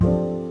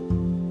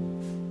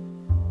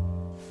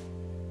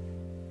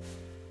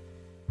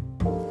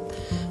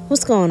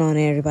What's going on,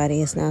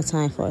 everybody? It's now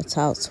time for a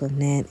Talks with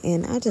Nat,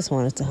 and I just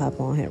wanted to hop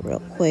on here real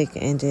quick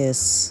and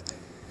just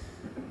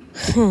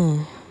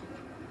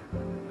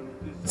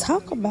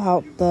talk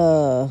about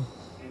the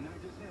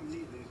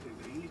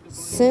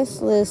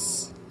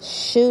senseless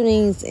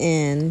shootings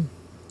and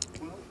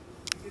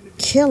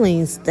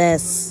killings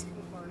that's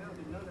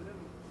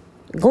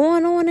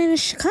going on in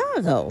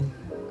Chicago.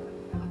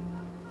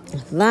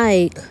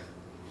 Like,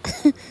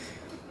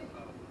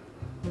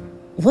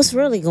 what's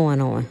really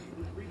going on?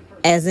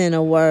 As in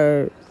the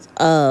words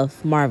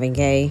of Marvin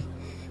Gaye,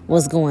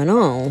 what's going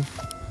on?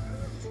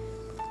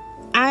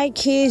 I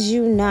kid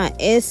you not,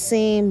 it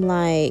seemed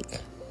like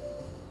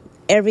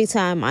every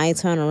time I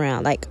turn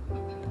around, like,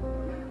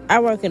 I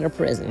work in a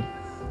prison.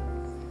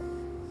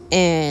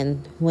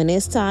 And when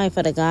it's time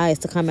for the guys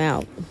to come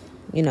out,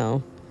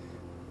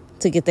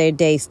 to get their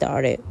day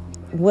started,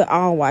 we're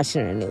all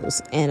watching the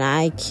news. And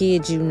I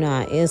kid you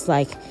not, it's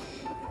like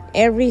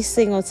every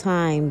single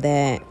time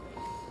that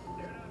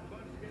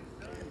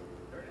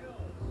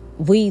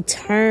we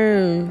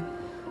turn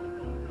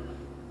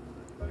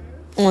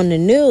on the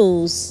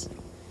news,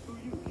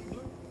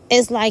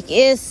 it's like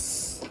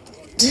it's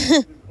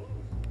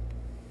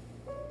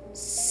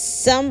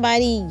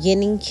somebody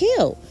getting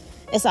killed.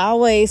 It's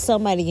always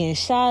somebody getting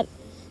shot.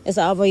 It's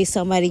always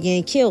somebody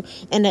getting killed.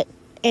 And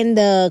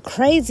the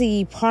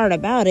crazy part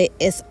about it,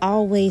 it's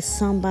always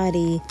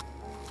somebody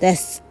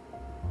that's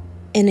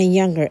in a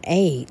younger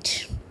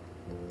age.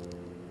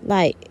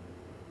 Like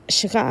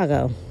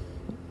Chicago.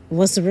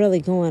 What's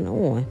really going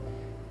on?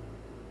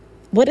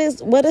 What is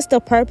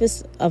the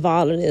purpose of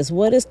all of this?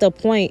 What is the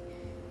point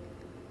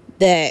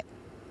that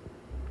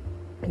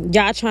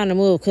y'all trying to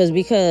move?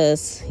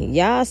 Because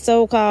y'all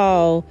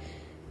so-called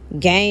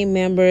gang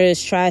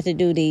members try to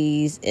do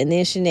these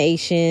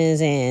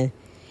initiations and,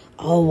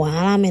 well,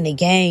 I'm in the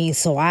gang,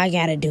 so I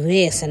gotta do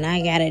this and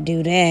I gotta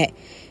do that.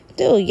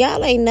 Dude,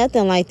 y'all ain't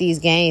nothing like these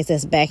gangs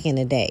that's back in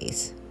the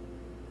days.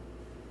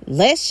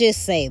 Let's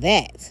just say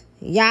that.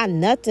 Y'all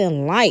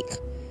nothing like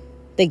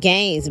the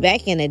gangs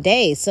back in the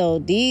day. So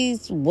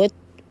these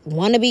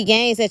wannabe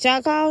gangs that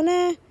y'all call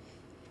now,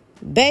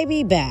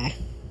 baby, bye.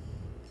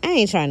 I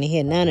ain't trying to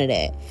hear none of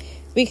that,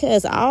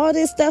 because all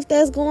this stuff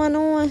that's going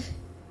on,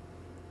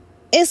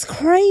 it's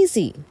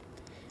crazy.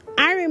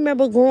 I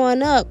remember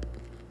growing up,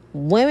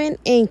 women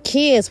and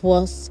kids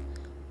was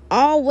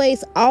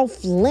always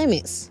off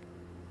limits,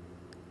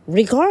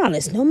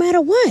 regardless, no matter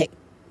what.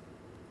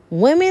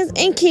 Women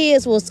and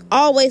kids was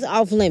always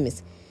off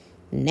limits.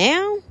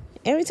 Now,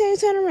 every time you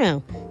turn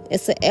around,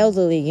 it's an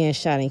elderly getting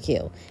shot and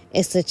killed.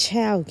 It's a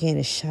child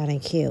getting shot and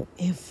killed.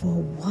 And for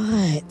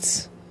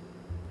what?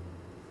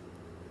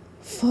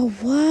 For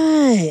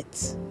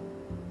what?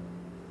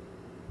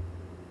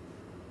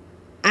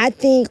 I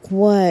think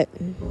what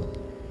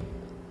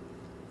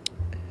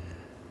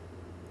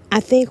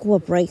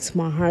breaks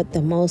my heart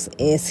the most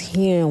is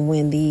hearing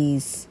when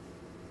these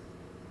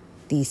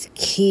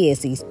kids,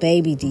 these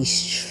babies,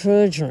 these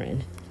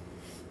children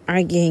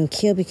are getting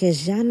killed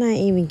because y'all not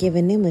even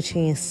giving them a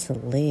chance to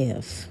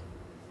live.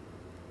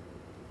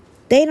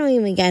 They don't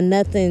even got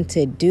nothing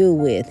to do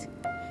with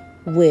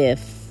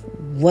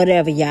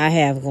whatever y'all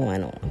have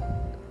going on.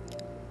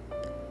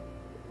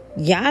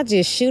 Y'all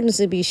just shooting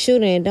to be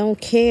shooting and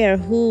don't care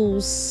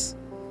who's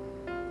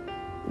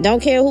in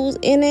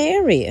the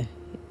area.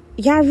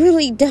 Y'all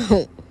really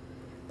don't.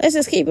 Let's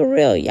just keep it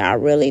real. Y'all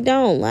really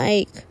don't.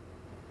 Like,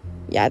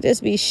 y'all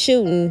just be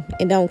shooting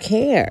and don't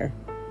care.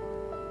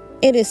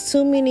 It is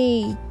too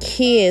many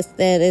kids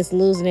that is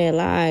losing their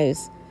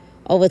lives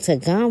over to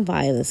gun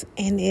violence,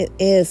 and it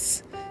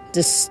is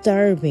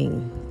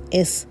disturbing.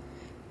 It's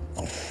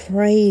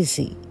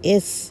crazy.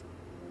 It's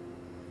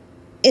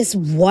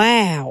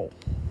wow.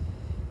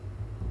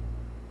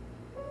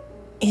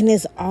 And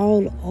it's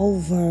all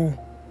over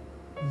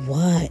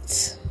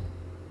what?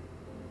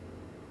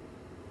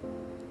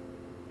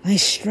 Like,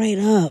 straight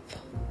up.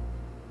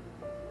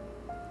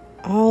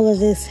 All of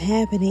this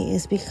happening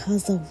is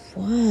because of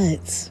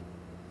what?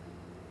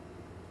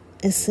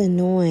 It's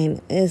annoying.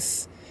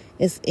 It's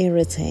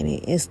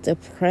irritating. It's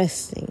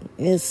depressing.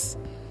 I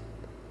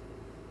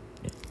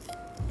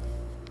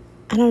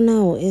don't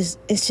know. It's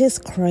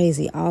just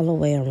crazy all the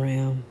way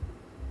around.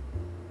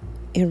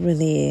 It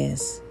really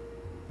is.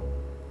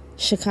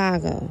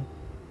 Chicago,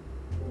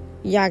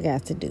 y'all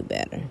got to do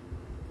better.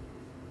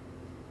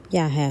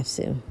 Y'all have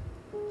to.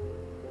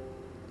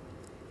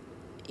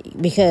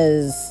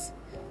 Because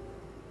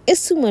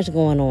it's too much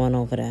going on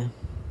over there.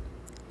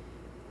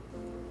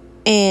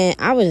 And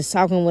I was just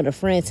talking with a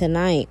friend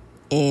tonight,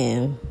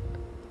 and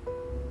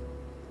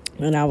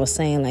I was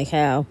saying, like,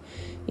 how,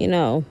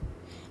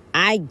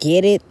 I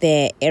get it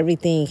that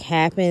everything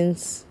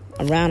happens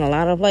around a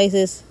lot of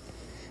places,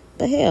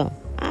 but hell,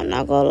 I'm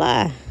not gonna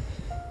lie.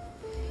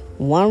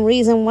 One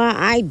reason why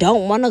I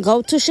don't want to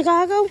go to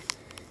Chicago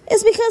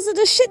is because of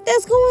the shit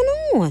that's going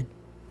on.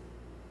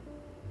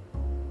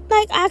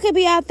 Like, I could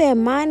be out there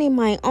minding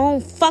my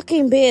own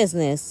fucking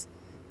business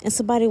and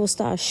somebody will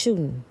start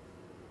shooting.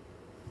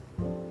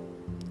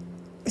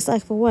 It's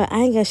like, for what? I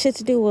ain't got shit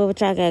to do with what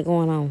y'all got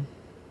going on.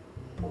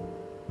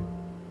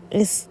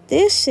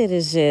 This shit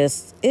is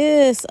just,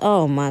 it's,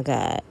 oh my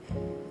God.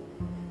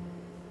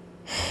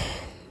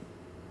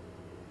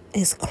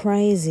 It's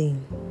crazy.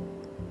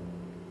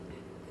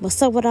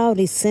 What's up with all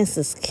these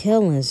senseless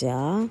killings,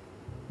 y'all?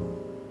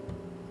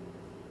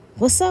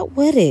 What's up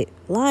with it?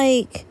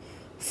 Like,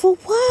 for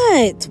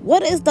what?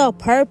 What is the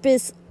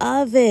purpose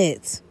of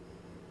it?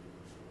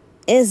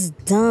 It's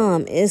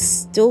dumb. It's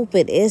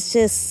stupid. It's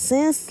just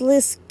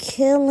senseless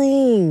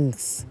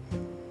killings.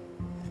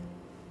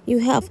 You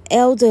have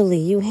elderly.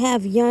 You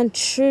have young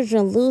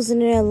children losing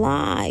their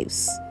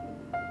lives.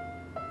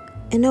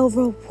 And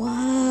over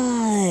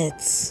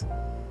what?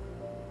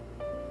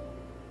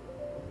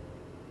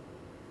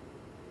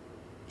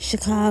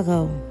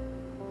 Chicago.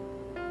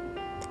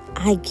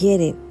 I get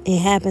it. It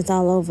happens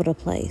all over the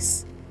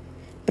place.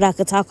 But I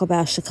could talk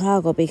about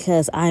Chicago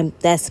because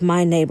that's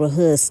my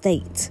neighborhood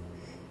state.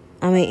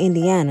 I'm in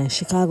Indiana.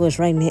 Chicago is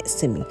right next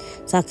to me.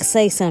 So I could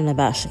say something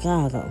about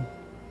Chicago.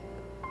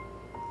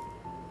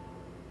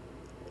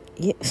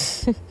 Yeah.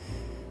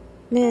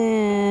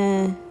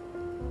 Man.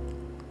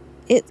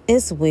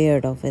 It's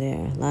weird over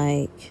there.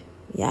 Like,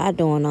 y'all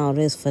doing all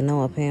this for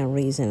no apparent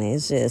reason.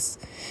 It's just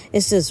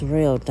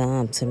real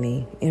dumb to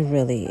me. It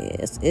really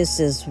is. It's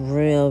just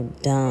real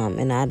dumb,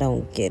 and I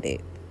don't get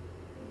it.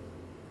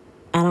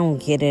 I don't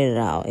get it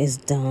at all. It's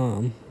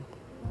dumb.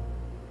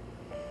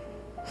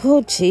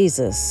 Oh,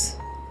 Jesus.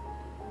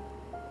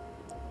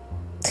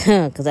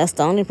 Because that's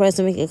the only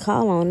person we can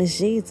call on is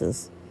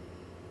Jesus.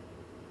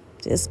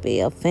 Just be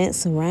a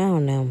fence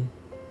around them.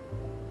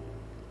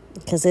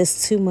 Because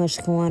there's too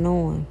much going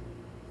on.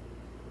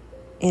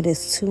 It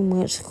is too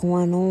much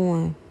going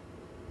on.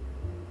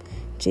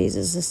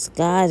 Jesus,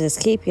 God, just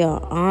keep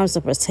your arms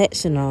of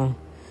protection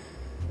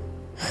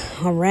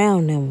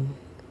around them.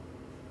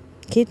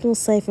 Keep them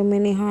safe from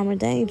any harm or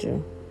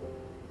danger.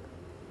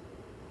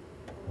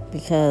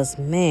 Because,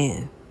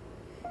 man,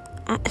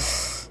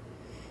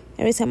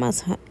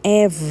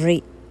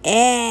 every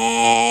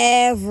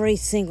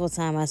single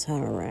time I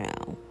turn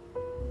around,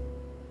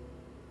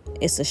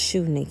 it's a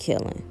shooting and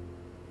killing.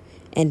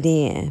 And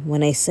then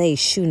when they say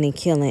shooting and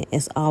killing,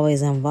 it's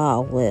always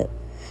involved with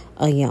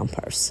a young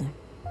person.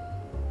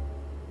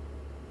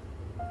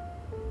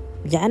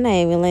 Y'all not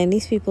even letting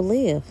these people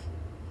live.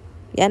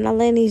 Y'all not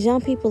letting these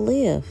young people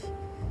live.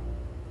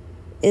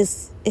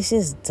 It's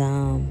just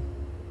dumb.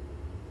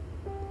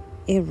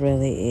 It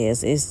really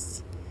is.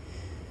 It's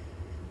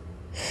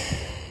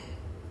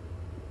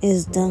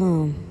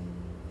dumb.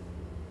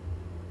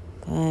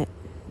 But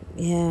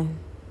yeah.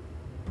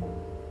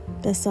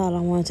 That's all I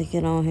wanted to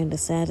get on here to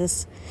say.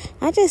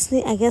 I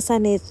guess I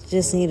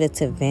needed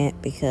to vent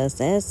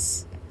because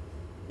it's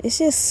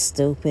just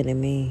stupid to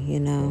me, you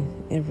know.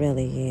 It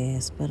really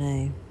is. But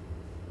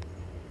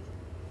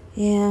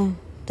yeah,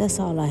 that's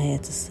all I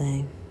had to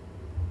say.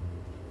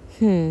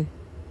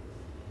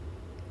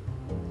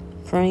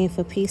 Praying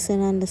for peace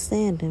and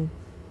understanding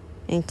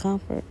and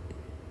comfort.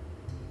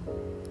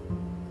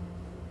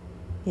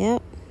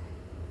 Yep.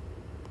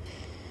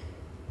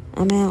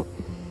 I'm out.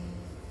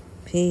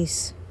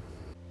 Peace.